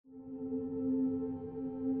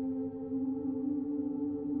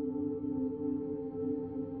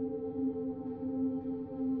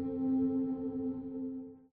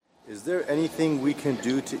Is there anything we can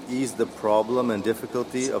do to ease the problem and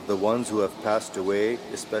difficulty of the ones who have passed away,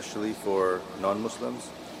 especially for non-Muslims?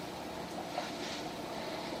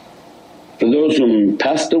 For those whom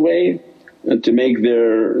passed away, to make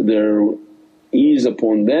their ease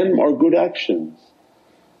upon them are good actions.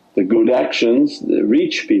 The good actions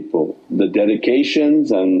reach people, the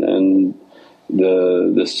dedications and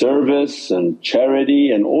the service and charity,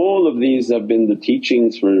 and all of these have been the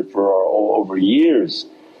teachings for over years,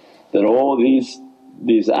 that all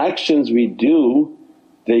these actions we do,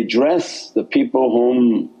 they dress the people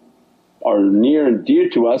whom are near and dear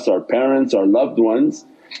to us, our parents, our loved ones,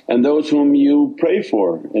 and those whom you pray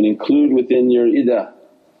for and include within your idah.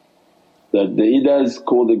 That the idah is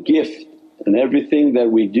called a gift, and everything that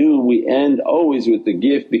we do we end always with the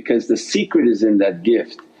gift, because the secret is in that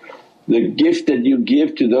gift. The gift that you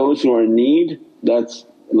give to those who are in need, that's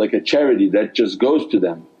like a charity that just goes to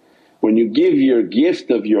them. When you give your gift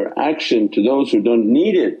of your action to those who don't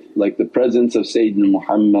need it, like the presence of Sayyidina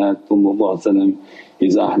Muhammad,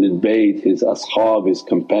 his Ahlul Bayt, his ashab, his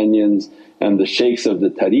companions and the shaykhs of the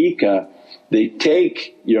tariqah, they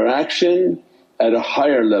take your action at a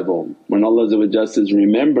higher level. When Allah says,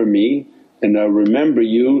 remember me and I remember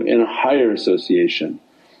you in a higher association.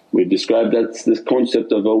 We described that's this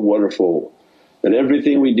concept of a waterfall, that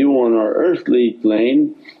everything we do on our earthly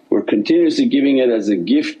plane we're continuously giving it as a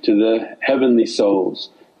gift to the heavenly souls,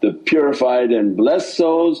 the purified and blessed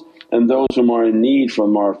souls, and those whom are in need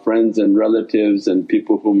from our friends and relatives and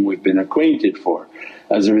people whom we've been acquainted for.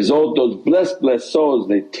 As a result, those blessed souls,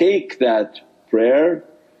 they take that prayer,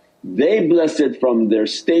 they bless it from their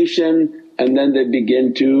station, and then they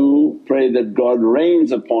begin to pray that God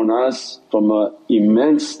rains upon us from an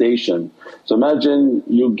immense station. So imagine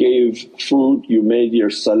you gave food, you made your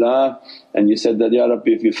salah and you said that, Ya Rabbi,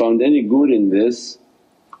 if you found any good in this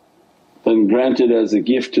then grant it as a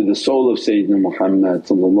gift to the soul of Sayyidina Muhammad.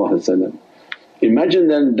 Imagine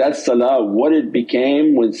then that salah what it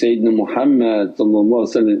became when Sayyidina Muhammad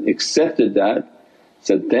accepted that,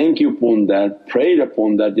 said, thank you upon that, prayed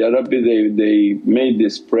upon that, Ya Rabbi they made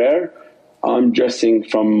this prayer, I'm dressing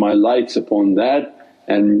from my lights upon that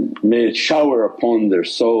and may it shower upon their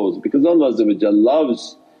souls. Because Allah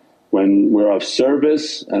loves when we're of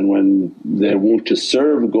service and when they want to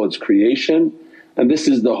serve God's creation, and this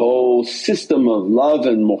is the whole system of love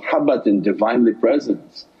and muhabbat in Divinely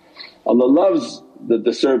Presence. Allah loves that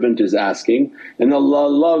the servant is asking, and Allah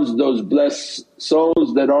loves those blessed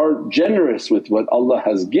souls that are generous with what Allah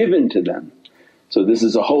has given to them. So this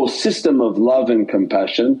is a whole system of love and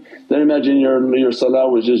compassion. Then imagine your salah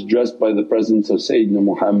was just dressed by the presence of Sayyidina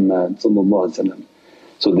Muhammad. So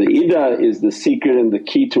the idah is the secret and the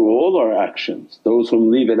key to all our actions. Those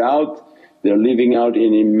whom leave it out, they're leaving out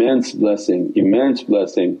an immense blessing, immense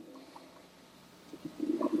blessing.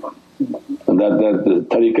 And that the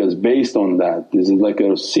tariqah is based on that. This is like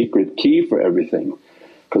a secret key for everything.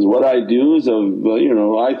 Because what I do is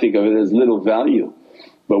I think of it as little value.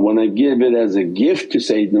 But when I give it as a gift to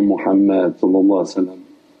Sayyidina Muhammad arwah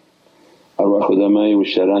khudamai wa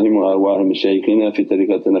sharahim wa arwah mashayikhina fi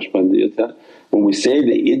tariqatina Naqshbandiyya, when we say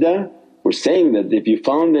the idah, we're saying that if you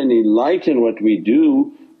found any light in what we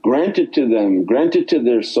do, grant it to them, grant it to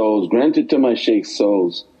their souls, grant it to my shaykh's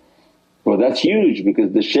souls. Well that's huge,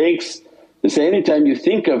 because the shaykhs they say, anytime you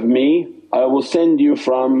think of me I will send you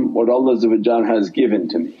from what Allah has given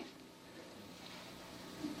to me.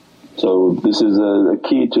 So this is a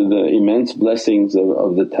key to the immense blessings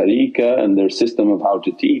of the tariqah and their system of how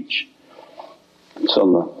to teach,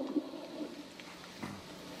 inshaAllah.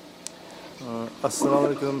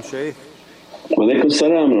 As-salamu alaykum Shaykh. Wa alaykum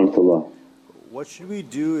as-salam wa rahmatullah. What should we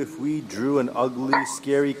do if we drew an ugly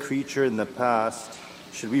scary creature in the past?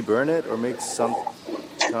 Should we burn it or make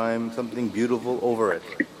something beautiful over it?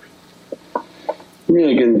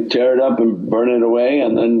 You can tear it up and burn it away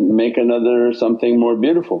and then make another something more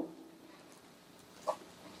beautiful.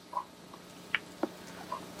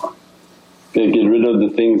 Get rid of the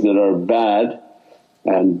things that are bad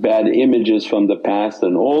and bad images from the past,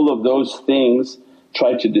 and all of those things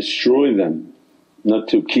try to destroy them, not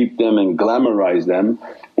to keep them and glamorize them.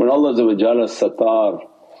 When Allah satar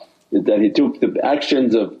is that He took the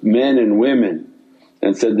actions of men and women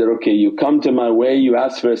and said that, okay, you come to my way, you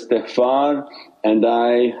ask for istighfar and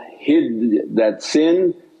I hid that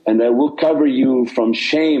sin and I will cover you from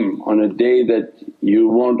shame on a day that you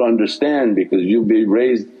won't understand, because you'll be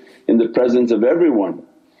raised in the presence of everyone.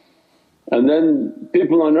 And then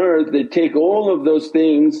people on earth, they take all of those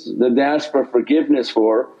things that they ask for forgiveness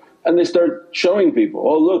for and they start showing people,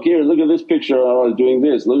 oh look here, look at this picture, I was doing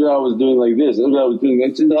this, look how I was doing like this, look how I was doing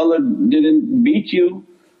that. Since Allah didn't beat you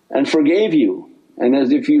and forgave you, and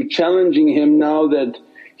as if you're challenging him now that,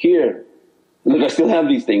 here, look I still have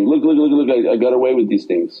these things, look I got away with these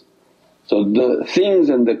things. So the things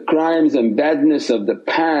and the crimes and badness of the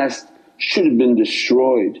past should have been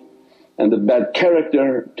destroyed, and the bad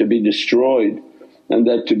character to be destroyed, and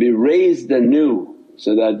that to be raised anew,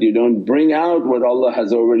 so that you don't bring out what Allah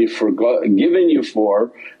has already given you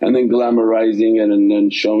for and then glamorizing it and then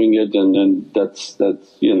showing it, and then that's that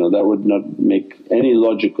would not make any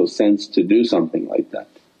logical sense to do something like that.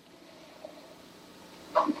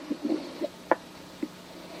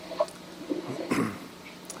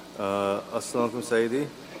 As-salamu alaykum Sayyidi.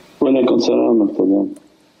 Wa alaykum salam wa rahmatullah.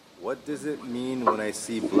 What does it mean when I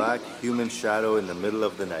see black human shadow in the middle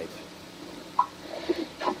of the night?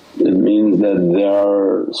 It means that there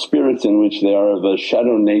are spirits in which they are of a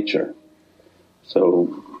shadow nature.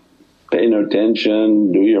 So pay no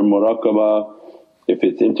attention, do your muraqabah. If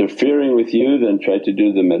it's interfering with you then try to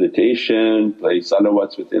do the meditation, play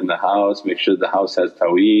salawats within the house, make sure the house has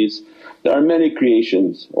taweez. There are many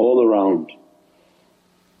creations all around.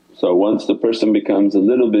 So once the person becomes a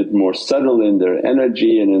little bit more subtle in their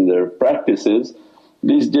energy and in their practices,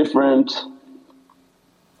 these different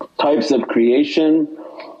types of creation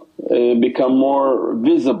become more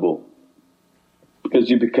visible, because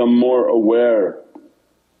you become more aware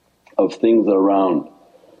of things around.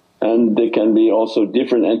 And they can be also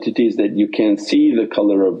different entities that you can't see the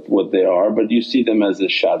colour of what they are, but you see them as a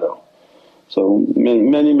shadow. So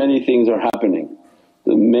many things are happening.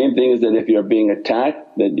 The main thing is that if you're being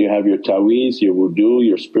attacked, that you have your taweez, your wudu,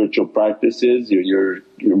 your spiritual practices, you're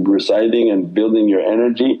reciting and building your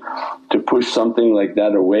energy to push something like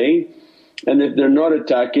that away. And if they're not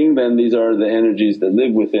attacking, then these are the energies that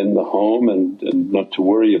live within the home, and not to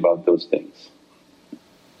worry about those things,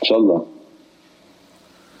 inshaAllah.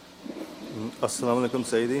 As-salamu alaykum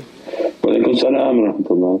Sayyidi. Wa alaykum salam wa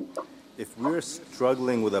rahmatullah. If we're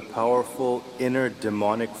struggling with a powerful inner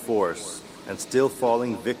demonic force and still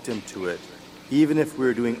falling victim to it, even if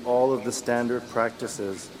we're doing all of the standard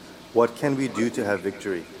practices, what can we do to have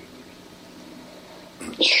victory?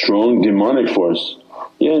 Strong demonic force.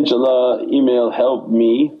 Yeah, inshaAllah, email help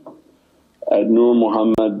me at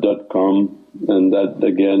nurmuhammad.com, and that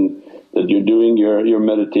again, that you're doing your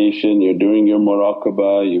meditation, you're doing your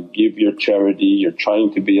muraqabah, you give your charity, you're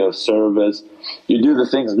trying to be of service, you do the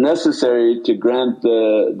things necessary to grant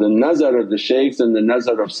the nazar of the shaykhs and the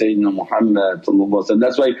nazar of Sayyidina Muhammad.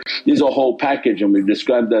 That's why there's a whole package, and we've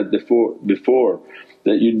described that before,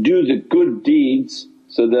 that you do the good deeds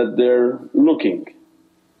so that they're looking.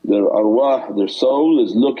 Their arwah, their soul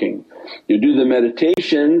is looking. You do the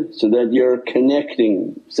meditation so that you're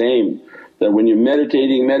connecting, same. That when you're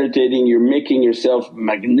meditating you're making yourself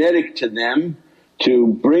magnetic to them to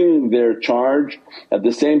bring their charge. At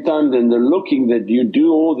the same time then they're looking that you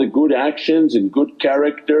do all the good actions and good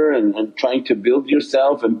character and trying to build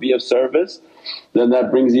yourself and be of service. Then that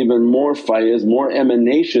brings even more fayaz, more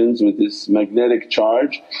emanations with this magnetic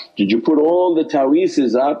charge. Did you put all the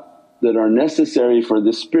taweezes up that are necessary for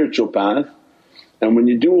this spiritual path? And when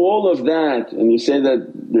you do all of that and you say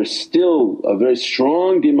that there's still a very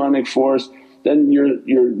strong demonic force, then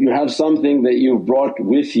you have something that you've brought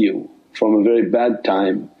with you from a very bad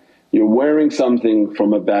time. You're wearing something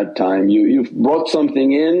from a bad time, you've brought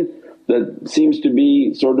something in that seems to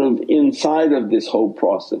be sort of inside of this whole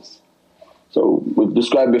process. So we've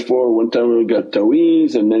described before, one time we got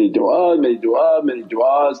taweez and many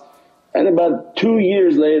du'as, and about 2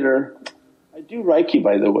 years later, I do Reiki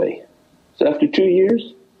by the way. So after 2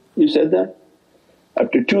 years you said that?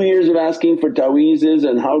 After 2 years of asking for taweezes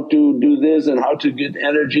and how to do this and how to get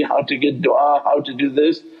energy, how to get du'a, how to do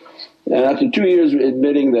this, and after 2 years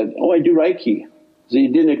admitting that, oh I do Reiki. So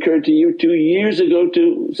it didn't occur to you 2 years ago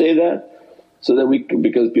to say that? So that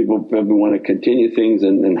because people probably want to continue things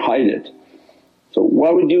and hide it. So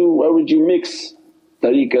why would you mix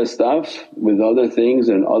tariqah stuff with other things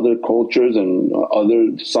and other cultures and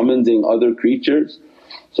other summoning other creatures?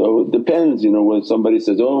 So it depends, when somebody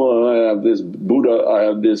says, oh I have this Buddha, I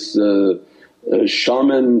have this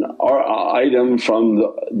shaman item from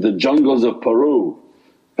the jungles of Peru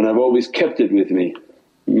and I've always kept it with me.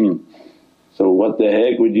 So what the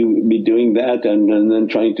heck would you be doing that and then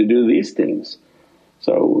trying to do these things?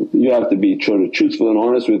 So you have to be sort of truthful and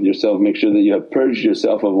honest with yourself, make sure that you have purged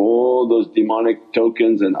yourself of all those demonic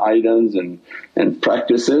tokens and items and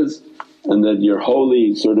practices, and that you're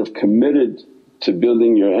wholly sort of committed to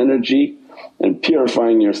building your energy and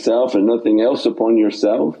purifying yourself and nothing else upon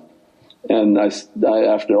yourself. And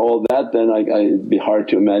after all that, then it'd be hard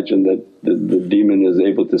to imagine that the demon is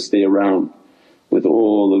able to stay around with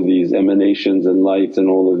all of these emanations and lights and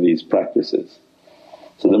all of these practices.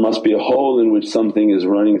 So there must be a hole in which something is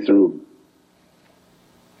running through.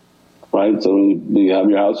 Right? So you have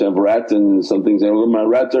your house, you have rats and something saying, well, my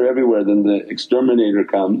rats are everywhere. Then the exterminator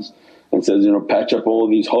comes and says, patch up all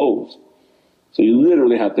these holes. So you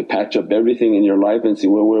literally have to patch up everything in your life and see,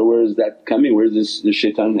 well, where is that coming? Where is this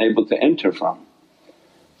shaitan able to enter from?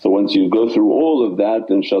 So once you go through all of that,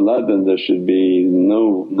 inshaAllah, then there should be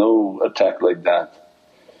no attack like that,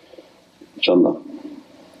 inshaAllah.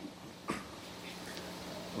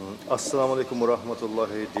 As-salamu alaykum wa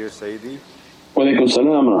rahmatullahi, dear Sayyidi. Wa alaykum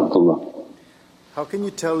as-salam wa rahmatullah. How can you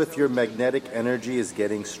tell if your magnetic energy is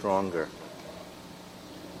getting stronger?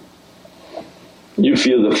 You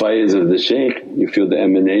feel the faiz of the shaykh, you feel the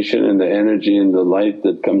emanation and the energy and the light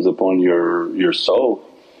that comes upon your soul.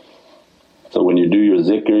 So when you do your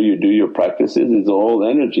zikr, you do your practices, it's all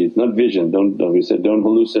energy, it's not vision. We said don't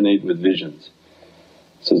hallucinate with visions.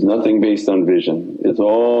 So it's nothing based on vision, it's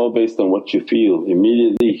all based on what you feel.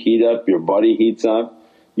 Immediately heat up, your body heats up,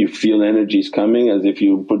 you feel energies coming as if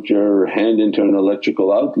you put your hand into an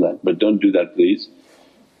electrical outlet, but don't do that please.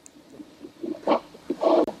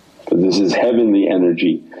 Because this is heavenly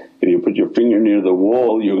energy. If you put your finger near the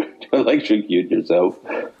wall you electrocute yourself.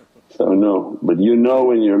 So no, but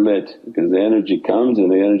when you're lit because the energy comes and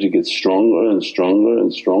the energy gets stronger and stronger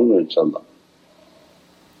and stronger, inshaAllah.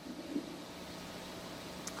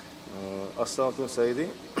 As-salamu alaykum, Sayyidi.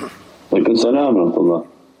 Walaikum salam wa rahmatullah.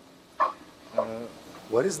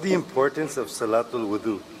 What is the importance of Salatul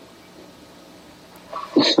Wudu?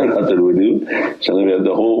 Salatul wudu.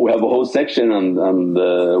 InshaAllah we have a whole section on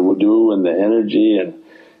the wudu and the energy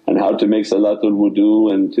and how to make Salatul wudu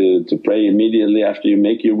and to pray immediately after you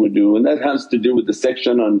make your wudu, and that has to do with the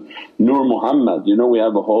section on Nur Muhammad. We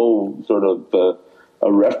have a whole sort of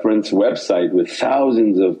a reference website with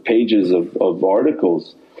thousands of pages of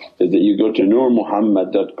articles. Is that you go to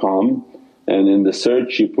nurmuhammad.com and in the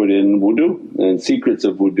search you put in wudu and secrets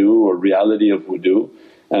of wudu or reality of wudu,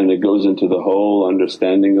 and it goes into the whole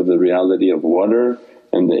understanding of the reality of water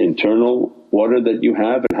and the internal water that you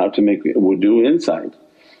have and how to make wudu inside.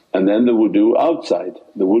 And then the wudu outside.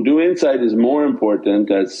 The wudu inside is more important,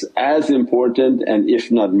 as important and if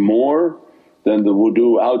not more than the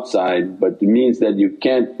wudu outside, but it means that you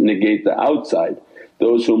can't negate the outside.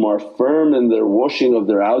 Those whom are firm in their washing of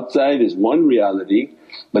their outside is one reality,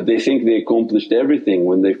 but they think they accomplished everything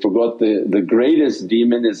when they forgot the greatest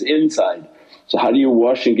demon is inside. So how do you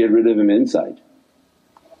wash and get rid of him inside?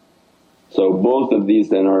 So both of these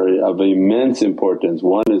then are of immense importance.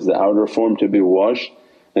 One is the outer form to be washed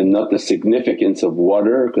and not the significance of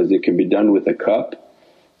water, because it can be done with a cup.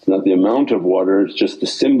 It's not the amount of water, it's just the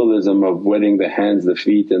symbolism of wetting the hands, the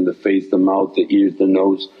feet and the face, the mouth, the ears, the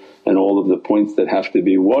nose and all of the points that have to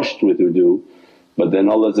be washed with wudu. But then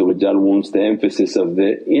Allah wants the emphasis of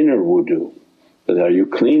the inner wudu. That are you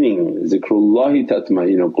cleaning, zikrullahi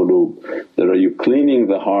tatma'inul qulub, that are you cleaning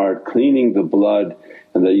the heart, cleaning the blood,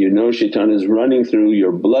 and that shaitan is running through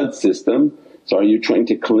your blood system. So are you trying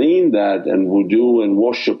to clean that and wudu and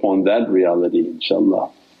wash upon that reality,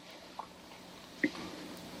 inshaAllah.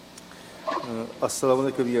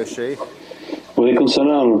 As-salamu alaykum ya Shaykh. Walaikum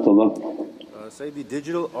salam wa rahmatullah. Sayyidi,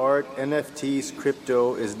 digital art, NFTs,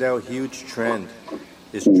 crypto is now a huge trend.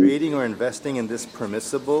 Is trading or investing in this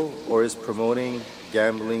permissible, or is promoting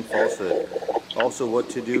gambling falsehood? Also what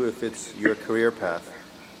to do if it's your career path?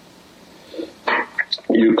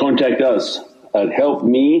 You contact us at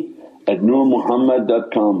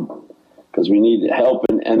helpme@nurmuhammad.com because we need help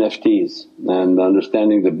in NFTs and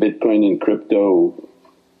understanding the Bitcoin and crypto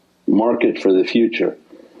market for the future.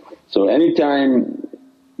 So anytime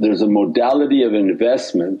there's a modality of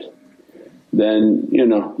investment, then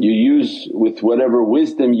you use with whatever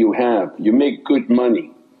wisdom you have, you make good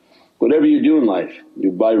money. Whatever you do in life,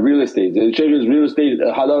 you buy real estate. The Shaykh is real estate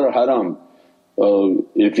halal or haram?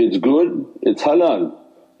 If it's good, it's halal.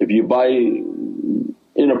 If you buy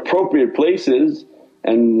inappropriate places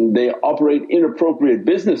and they operate inappropriate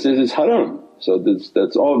businesses, it's haram. So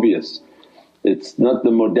that's obvious. It's not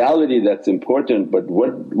the modality that's important, but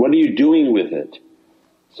what are you doing with it?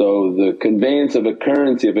 So the conveyance of a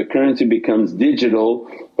currency, if a currency becomes digital,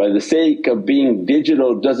 by the sake of being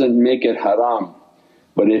digital doesn't make it haram.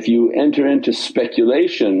 But if you enter into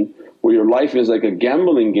speculation where your life is like a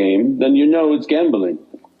gambling game, then it's gambling.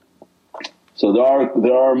 So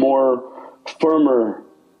there are more firmer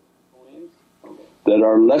coins that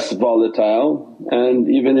are less volatile, and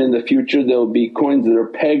even in the future there'll be coins that are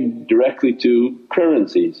pegged directly to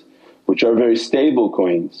currencies which are very stable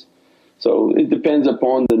coins. So it depends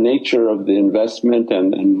upon the nature of the investment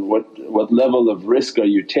and what level of risk are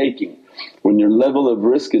you taking. When your level of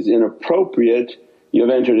risk is inappropriate, you've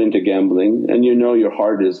entered into gambling and you know your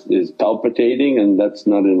heart is palpitating, and that's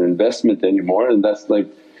not an investment anymore, and that's like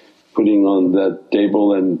putting on that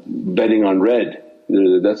table and betting on red.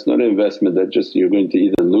 That's not an investment, that just you're going to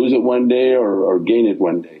either lose it one day or gain it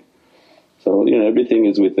one day. So everything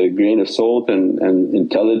is with a grain of salt and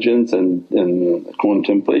intelligence and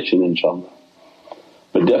contemplation, inshaAllah.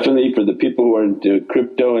 But definitely for the people who are into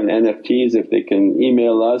crypto and NFTs, if they can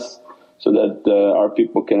email us so that our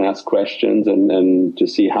people can ask questions and to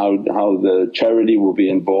see how the charity will be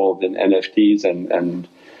involved in NFTs and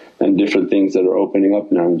different things that are opening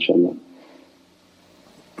up now, inshaAllah.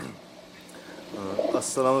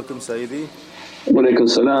 As-salamu alaykum Sayyidi. Wa alaykum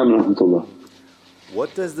as-salam wa rahmatullah.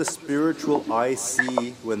 What does the spiritual eye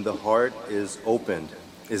see when the heart is opened?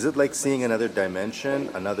 Is it like seeing another dimension,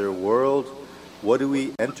 another world? What do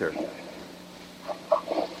we enter?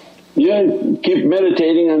 Yeah, keep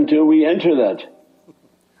meditating until we enter that,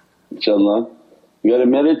 inshaAllah. You got to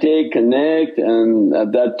meditate, connect, and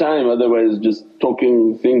at that time, otherwise just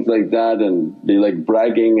talking things like that and be like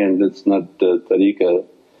bragging, and it's not the tariqah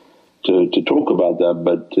to talk about that.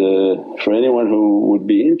 But for anyone who would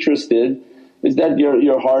be interested, is that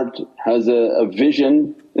your heart has a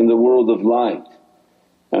vision in the world of light,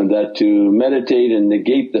 and that to meditate and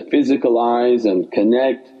negate the physical eyes and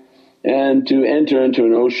connect, and to enter into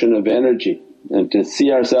an ocean of energy, and to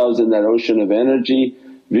see ourselves in that ocean of energy,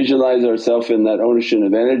 visualize ourselves in that ocean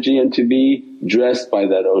of energy, and to be dressed by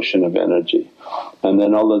that ocean of energy. And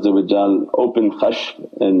then Allah open kashf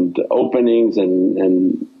and openings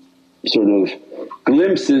and sort of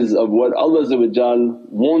glimpses of what Allah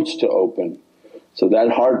wants to open. So that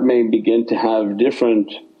heart may begin to have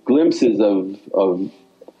different glimpses of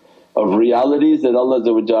realities that Allah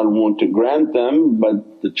want to grant them,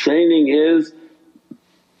 but the training is,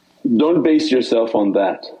 don't base yourself on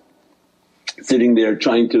that. Sitting there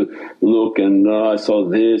trying to look and I saw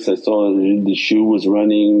this, I saw the shoe was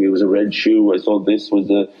running, it was a red shoe, I saw this was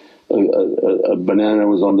a banana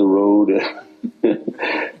was on the road.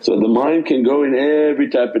 So the mind can go in every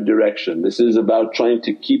type of direction. This is about trying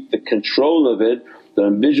to keep the control of it, that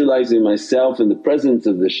I'm visualizing myself in the presence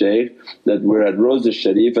of the shaykh, that we're at Rawza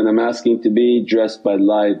Sharif and I'm asking to be dressed by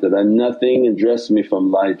light, that I'm nothing and dress me from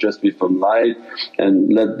light,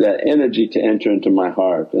 and let that energy to enter into my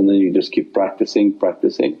heart. And then you just keep practicing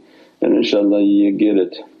and inshaAllah you get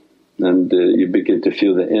it, and you begin to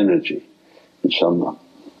feel the energy, inshaAllah.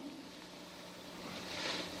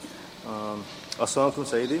 As-salamu alaykum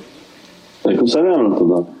Sayyidi. Alaykum as-salam wa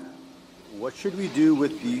rahmatullah. What should we do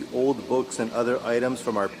with the old books and other items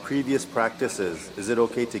from our previous practices? Is it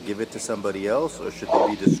okay to give it to somebody else or should they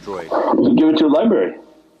be destroyed? You give it to a library.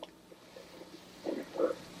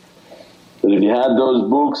 But if you had those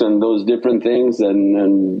books and those different things,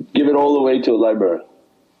 and give it all away to a library.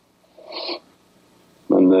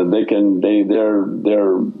 And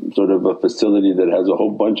they're sort of a facility that has a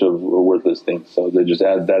whole bunch of worthless things, so they just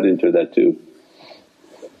add that into that too.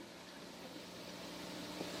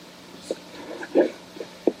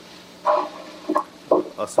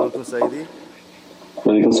 As-salamu alaykum Sayyidi.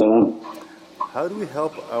 Walaikum salam. How do we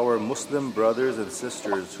help our Muslim brothers and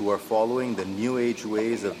sisters who are following the new age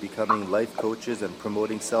ways of becoming life coaches and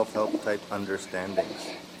promoting self-help type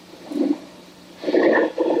understandings?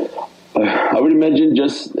 I would imagine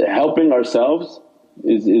just helping ourselves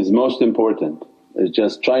is most important. It's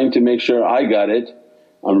just trying to make sure I got it,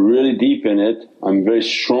 I'm really deep in it, I'm very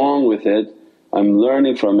strong with it, I'm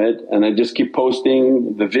learning from it, and I just keep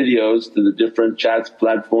posting the videos to the different chats,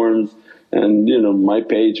 platforms, and my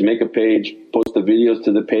page, make a page, post the videos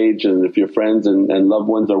to the page, and if your friends and loved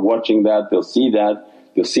ones are watching that, they'll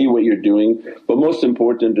see what you're doing. But most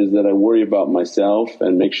important is that I worry about myself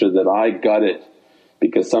and make sure that I got it,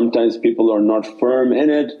 because sometimes people are not firm in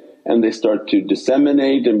it and they start to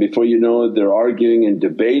disseminate, and before you know it they're arguing and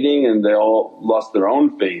debating, and they all lost their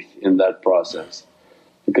own faith in that process.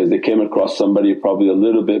 Because they came across somebody probably a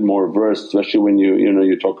little bit more versed, especially when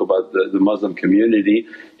you talk about the Muslim community,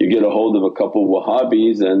 you get a hold of a couple of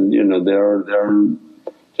Wahhabis and they're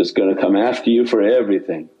just going to come after you for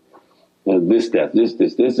everything. This,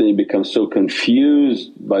 and you become so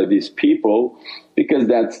confused by these people, because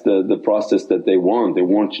that's the process that they want. They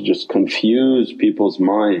want to just confuse people's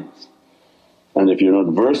minds, and if you're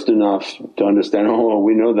not versed enough to understand, oh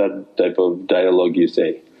we know that type of dialogue you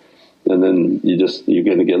say, and then you're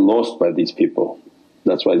going to get lost by these people.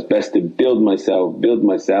 That's why it's best to build myself,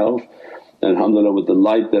 and alhamdulillah with the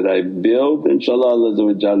light that I build, inshaAllah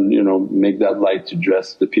Allah make that light to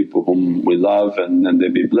dress the people whom we love, and then they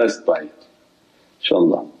be blessed by it,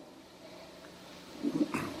 inshaAllah.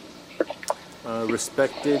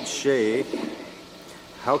 Respected Shaykh,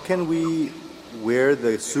 how can we wear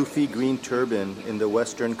the Sufi green turban in the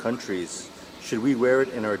Western countries? Should we wear it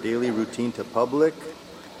in our daily routine to public?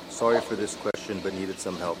 Sorry for this question, but needed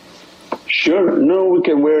some help. Sure, no, we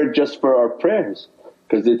can wear it just for our prayers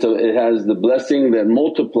because it has the blessing that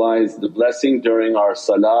multiplies the blessing during our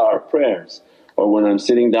salah, our prayers. Or when I'm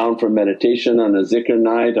sitting down for meditation on a zikr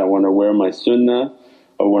night, I want to wear my sunnah.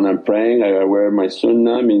 Or when I'm praying, I wear my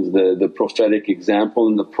sunnah, means the prophetic example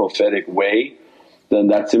in the prophetic way, then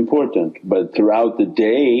that's important. But throughout the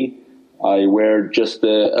day I wear just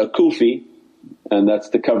a kufi, and that's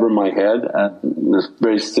to cover my head, and it's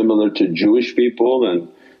very similar to Jewish people and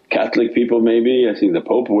Catholic people maybe. I think the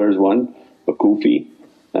Pope wears one, a kufi,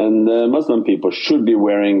 and Muslim people should be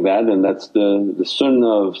wearing that, and that's the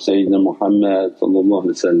sunnah of Sayyidina Muhammad.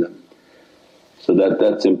 So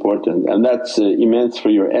that's important, and that's immense for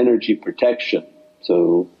your energy protection.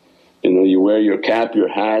 So you wear your cap, your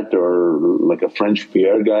hat, or like a French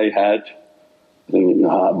Pierre guy hat. And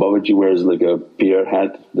Babaji wears like a Pierre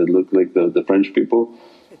hat that look like the French people.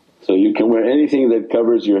 So you can wear anything that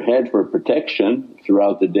covers your head for protection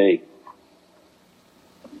throughout the day,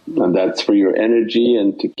 and that's for your energy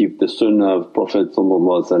and to keep the sunnah of Prophet.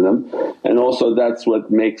 And also that's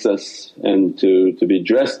what makes us and to be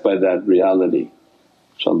dressed by that reality,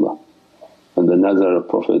 inshaAllah, and the nazar of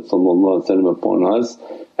Prophet upon us,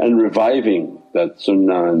 and reviving that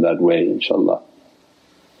sunnah in that way, inshaAllah.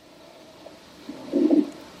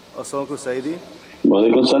 As-salamu Sayyidi. Wa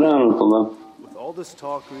alaykum as-salam wa rahmatullah. With all this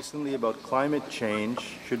talk recently about climate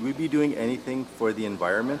change, should we be doing anything for the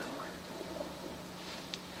environment?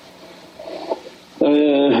 For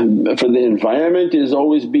the environment is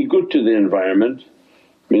always be good to the environment,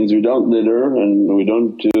 means we don't litter and we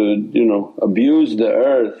don't abuse the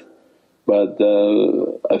earth. But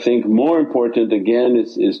I think more important again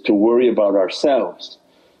is to worry about ourselves,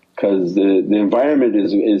 because the environment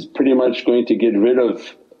is pretty much going to get rid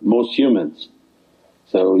of most humans.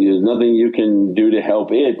 So there's nothing you can do to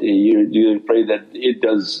help it, you pray that it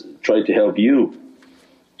does try to help you.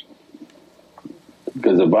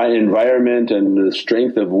 Because the environment and the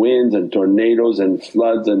strength of winds and tornadoes and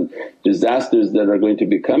floods and disasters that are going to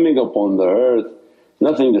be coming upon the earth,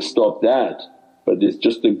 nothing to stop that. But it's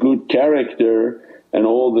just the good character and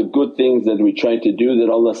all the good things that we try to do, that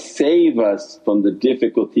Allah save us from the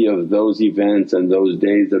difficulty of those events and those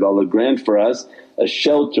days, that Allah grant for us a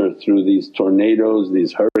shelter through these tornadoes,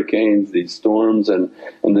 these hurricanes, these storms and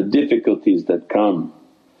the difficulties that come,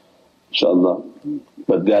 inshaAllah.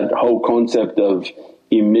 But that whole concept of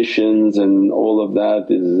emissions and all of that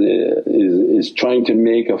is trying to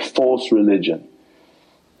make a false religion.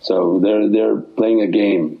 So they're playing a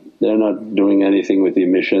game. They're not doing anything with the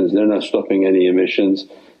emissions, they're not stopping any emissions,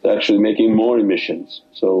 they're actually making more emissions.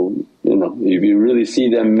 So if you really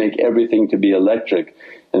see them make everything to be electric,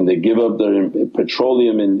 and they give up their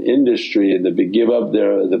petroleum industry and they give up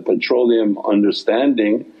the petroleum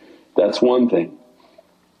understanding, that's one thing.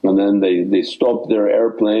 And then they stop their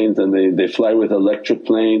airplanes and they fly with electric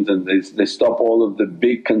planes, and they stop all of the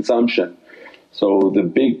big consumption. So the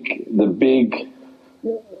big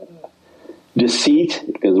deceit,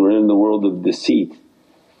 because we're in the world of deceit,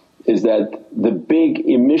 is that the big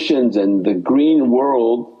emissions and the green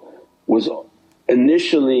world was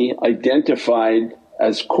initially identified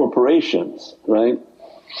as corporations, right?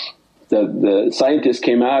 That the scientists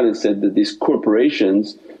came out and said that these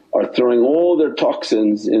corporations are throwing all their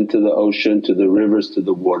toxins into the ocean, to the rivers, to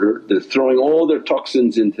the water. They're throwing all their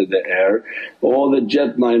toxins into the air, all the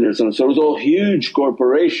jetliners, and so it was all huge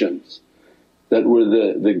corporations that were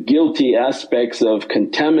the guilty aspects of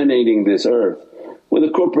contaminating this earth. When the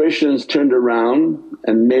corporations turned around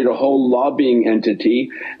and made a whole lobbying entity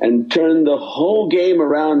and turned the whole game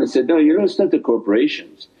around and said, no, it's not the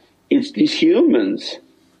corporations, it's these humans.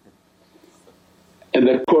 And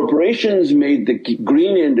the corporations made the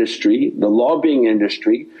green industry, the lobbying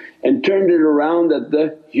industry, and turned it around that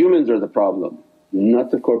the humans are the problem,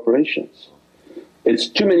 not the corporations. It's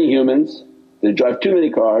too many humans, they drive too many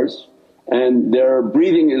cars, and their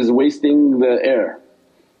breathing is wasting the air,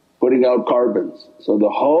 putting out carbons. So the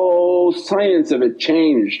whole science of it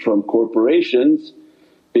changed from corporations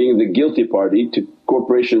being the guilty party to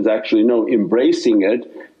corporations actually embracing it,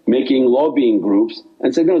 making lobbying groups,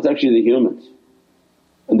 and said, no, it's actually the humans.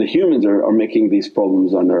 And the humans are making these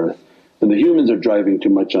problems on earth, and the humans are driving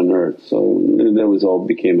too much on earth. So that all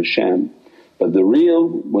became a sham. But the real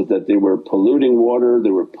was that they were polluting water,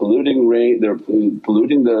 they were polluting rain, they were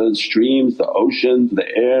polluting the streams, the oceans, the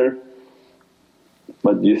air.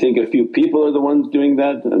 But do you think a few people are the ones doing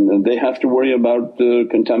that and they have to worry about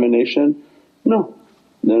contamination? No,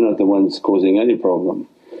 they're not the ones causing any problem.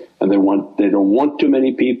 and they don't want too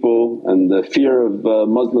many people, and the fear of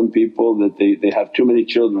Muslim people that they have too many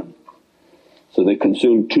children, so they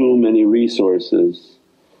consume too many resources,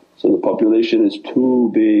 so the population is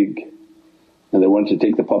too big, and they want to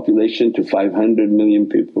take the population to 500 million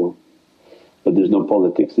people, but there's no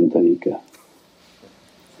politics in tariqah.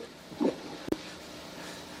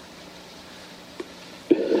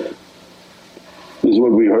 This is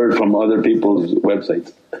what we heard from other people's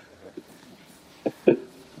websites.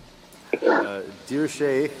 Dear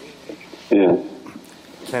Shaykh, yeah.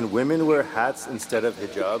 Can women wear hats instead of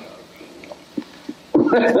hijab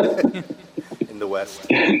in the West?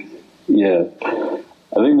 Yeah,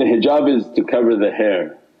 I think the hijab is to cover the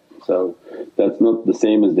hair, so that's not the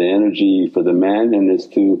same as the energy for the man, and is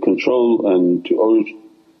to control and to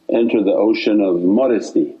enter the ocean of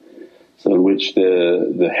modesty, so in which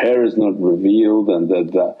the hair is not revealed and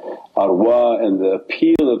the arwah and the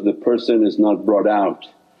appeal of the person is not brought out.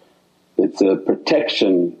 It's a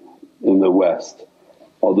protection in the West.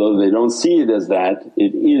 Although they don't see it as that,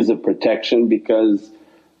 it is a protection, because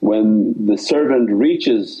when the servant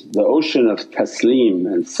reaches the ocean of taslim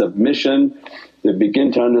and submission, they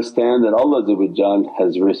begin to understand that Allah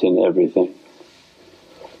has written everything.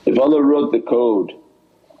 If Allah wrote the code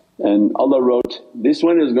and Allah wrote, this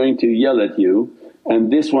one is going to yell at you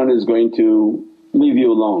and this one is going to leave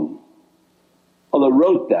you alone. Allah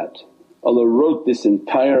wrote that. Allah wrote this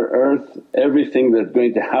entire earth, everything that's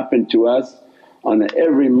going to happen to us on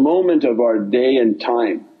every moment of our day and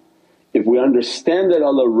time. If we understand that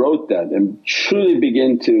Allah wrote that and truly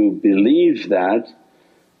begin to believe that,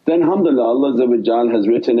 then alhamdulillah Allah has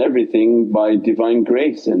written everything by Divine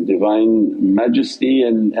grace and Divine majesty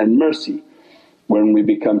and mercy. When we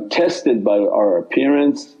become tested by our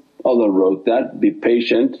appearance, Allah wrote that, be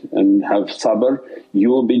patient and have sabr, you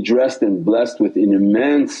will be dressed and blessed with an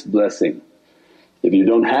immense blessing. If you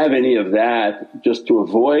don't have any of that just to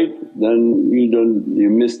avoid, then you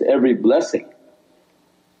missed every blessing.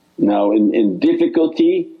 Now in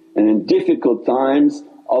difficulty and in difficult times,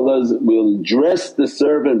 Allah will dress the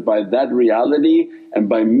servant by that reality, and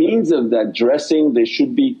by means of that dressing they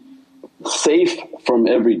should be safe from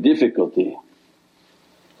every difficulty.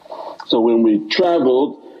 So when we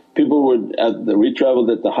travelled, we travelled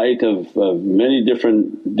at the height of many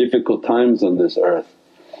different difficult times on this earth,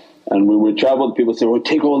 and when we travelled people say, well,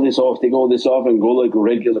 take all this off and go like a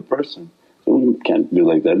regular person. So we can't do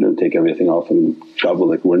like that, don't take everything off and travel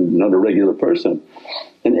like we're not a regular person.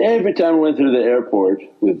 And every time we went through the airport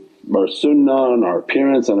with our sunnah and our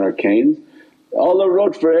appearance and our canes, Allah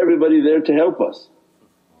wrote for everybody there to help us.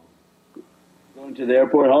 Going to the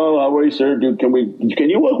airport, how are you sir, can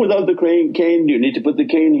you walk without the cane? Do you need to put the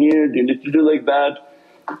cane here? Do you need to do like that?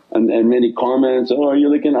 And many comments, oh, are you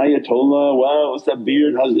like an ayatollah, wow, what's that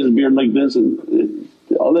beard, how's this beard like this? And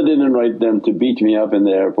Allah didn't write them to beat me up in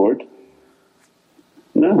the airport.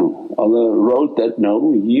 No, Allah wrote that,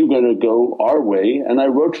 no, you're going to go our way and I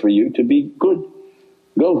wrote for you to be good.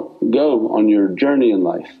 Go on your journey in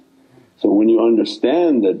life. So when you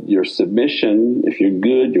understand that your submission, if you're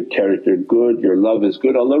good, your character good, your love is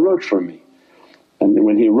good, Allah wrote for me. And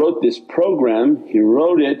when He wrote this program, He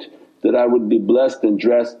wrote it that I would be blessed and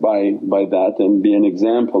dressed by that and be an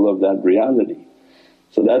example of that reality.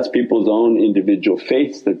 So that's people's own individual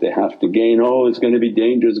faiths that they have to gain, oh it's going to be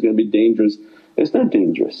dangerous, it's going to be dangerous. It's not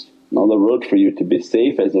dangerous. Allah wrote for you to be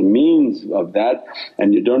safe as a means of that,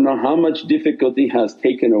 and you don't know how much difficulty has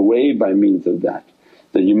taken away by means of that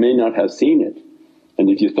you may not have seen it. And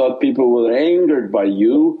if you thought people were angered by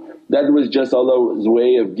you, that was just Allah's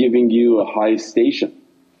way of giving you a high station,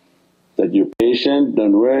 that you're patient,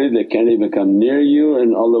 don't worry, they can't even come near you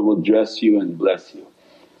and Allah will dress you and bless you.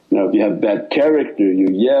 Now if you have bad character, you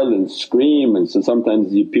yell and scream, and so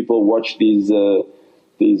sometimes people watch these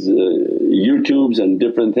YouTubes and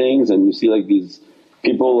different things, and you see like these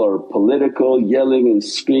people are political, yelling and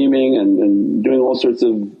screaming and doing all sorts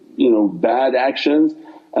of bad actions,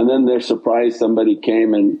 and then they're surprised somebody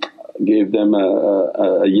came and gave them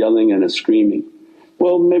a yelling and a screaming.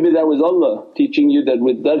 Well maybe that was Allah teaching you that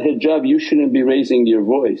with that hijab you shouldn't be raising your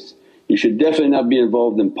voice, you should definitely not be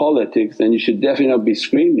involved in politics, and you should definitely not be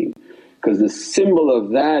screaming, because the symbol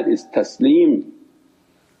of that is taslim.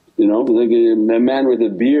 Like a man with a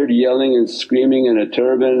beard yelling and screaming and a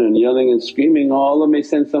turban and yelling and screaming, Allah may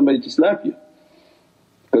send somebody to slap you,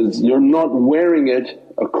 because you're not wearing it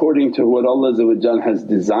according to what Allah has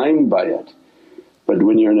designed by it. But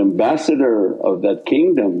when you're an ambassador of that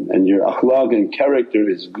kingdom and your akhlaq and character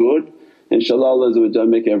is good, inshaAllah Allah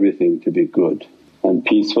make everything to be good. and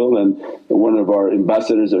peaceful. And one of our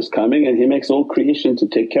ambassadors is coming and he makes all creation to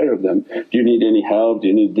take care of them. Do you need any help? Do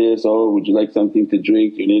you need this? Oh, would you like something to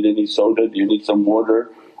drink? Do you need any soda? Do you need some water?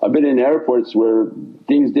 I've been in airports where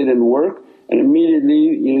things didn't work and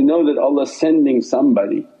immediately you know that Allah's sending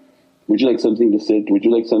somebody. Would you like something to sit? Would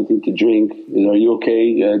you like something to drink? Are you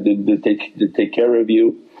okay? Did they take care of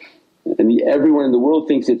you? And everyone in the world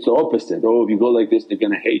thinks it's the opposite. Oh, if you go like this they're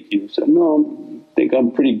going to hate you. So no, I think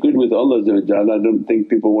I'm pretty good with Allah, I don't think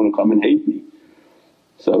people want to come and hate me.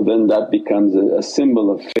 So then that becomes a symbol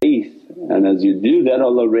of faith, and as you do that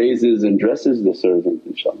Allah raises and dresses the servant,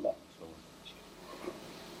 inshaAllah.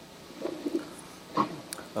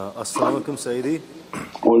 As-salamu alaykum Sayyidi.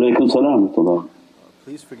 Wa alaykum salam wa rahmatullah.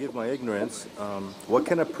 Please forgive my ignorance. What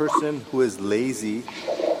can a person who is lazy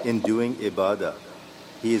in doing ibadah?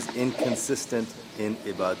 He is inconsistent in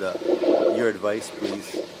ibadah. Your advice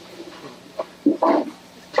please.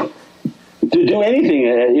 To do anything,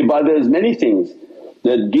 ibadah is many things.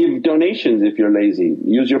 That give donations if you're lazy,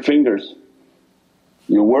 use your fingers.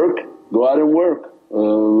 You work, go out and work,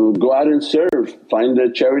 go out and serve, find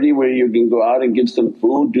a charity where you can go out and give some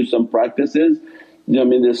food, do some practices. I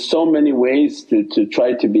mean there's so many ways to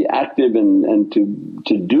try to be active and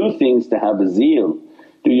to do things, to have a zeal.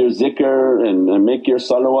 Do your zikr and make your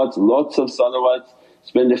salawats, lots of salawats.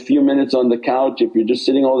 Spend a few minutes on the couch. If you're just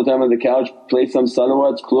sitting all the time on the couch, play some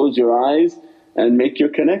salawats, close your eyes and make your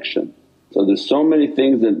connection. So there's so many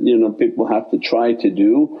things that people have to try to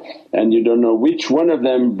do, and you don't know which one of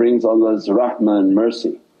them brings Allah's rahmah and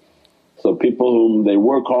mercy. So people whom they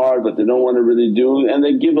work hard but they don't want to really do, and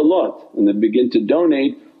they give a lot and they begin to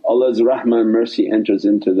donate, Allah's rahmah and mercy enters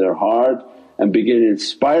into their heart and begin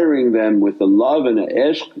inspiring them with the love and the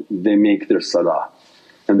ishq. They make their salah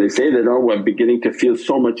and they say that, oh, I'm beginning to feel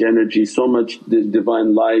so much energy, so much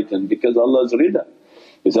divine light, and because Allah's rida.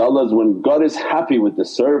 Because Allah's, when God is happy with the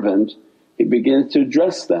servant He begins to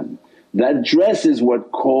dress them. That dress is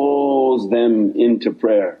what calls them into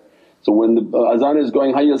prayer. So when the azan is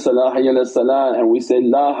going, hayya salah, hayya salah, and we say,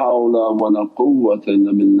 la hawla wa la quwwata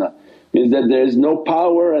illa billah, means that there is no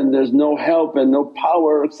power and there's no help and no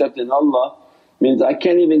power except in Allah. Means I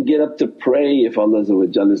can't even get up to pray if Allah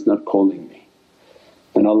is not calling me,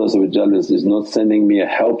 and Allah is not sending me a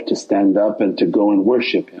help to stand up and to go and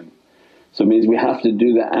worship Him. So it means we have to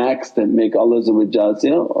do the acts that make Allah say,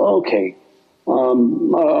 oh, okay,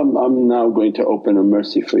 I'm now going to open a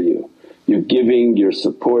mercy for you. You're giving, you're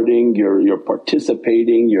supporting, you're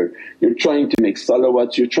participating, you're trying to make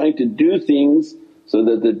salawats, you're trying to do things so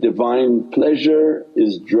that the divine pleasure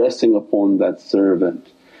is dressing upon that servant.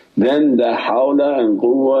 Then the hawla and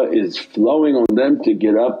quwwah is flowing on them to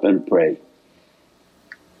get up and pray.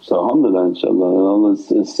 So alhamdulillah, inshaAllah,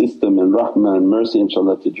 Allah's system and rahmah and mercy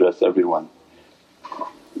inshaAllah to dress everyone.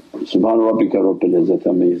 Subhana rabbika rabbil izzati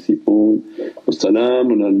amma yasifoon wa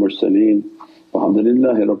salaamun al mursaleen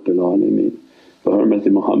walhamdulillahi rabbil alameen. Bi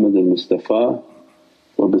hurmati Muhammad al Mustafa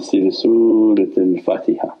wa bi siri Surat al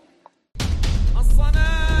Fatiha.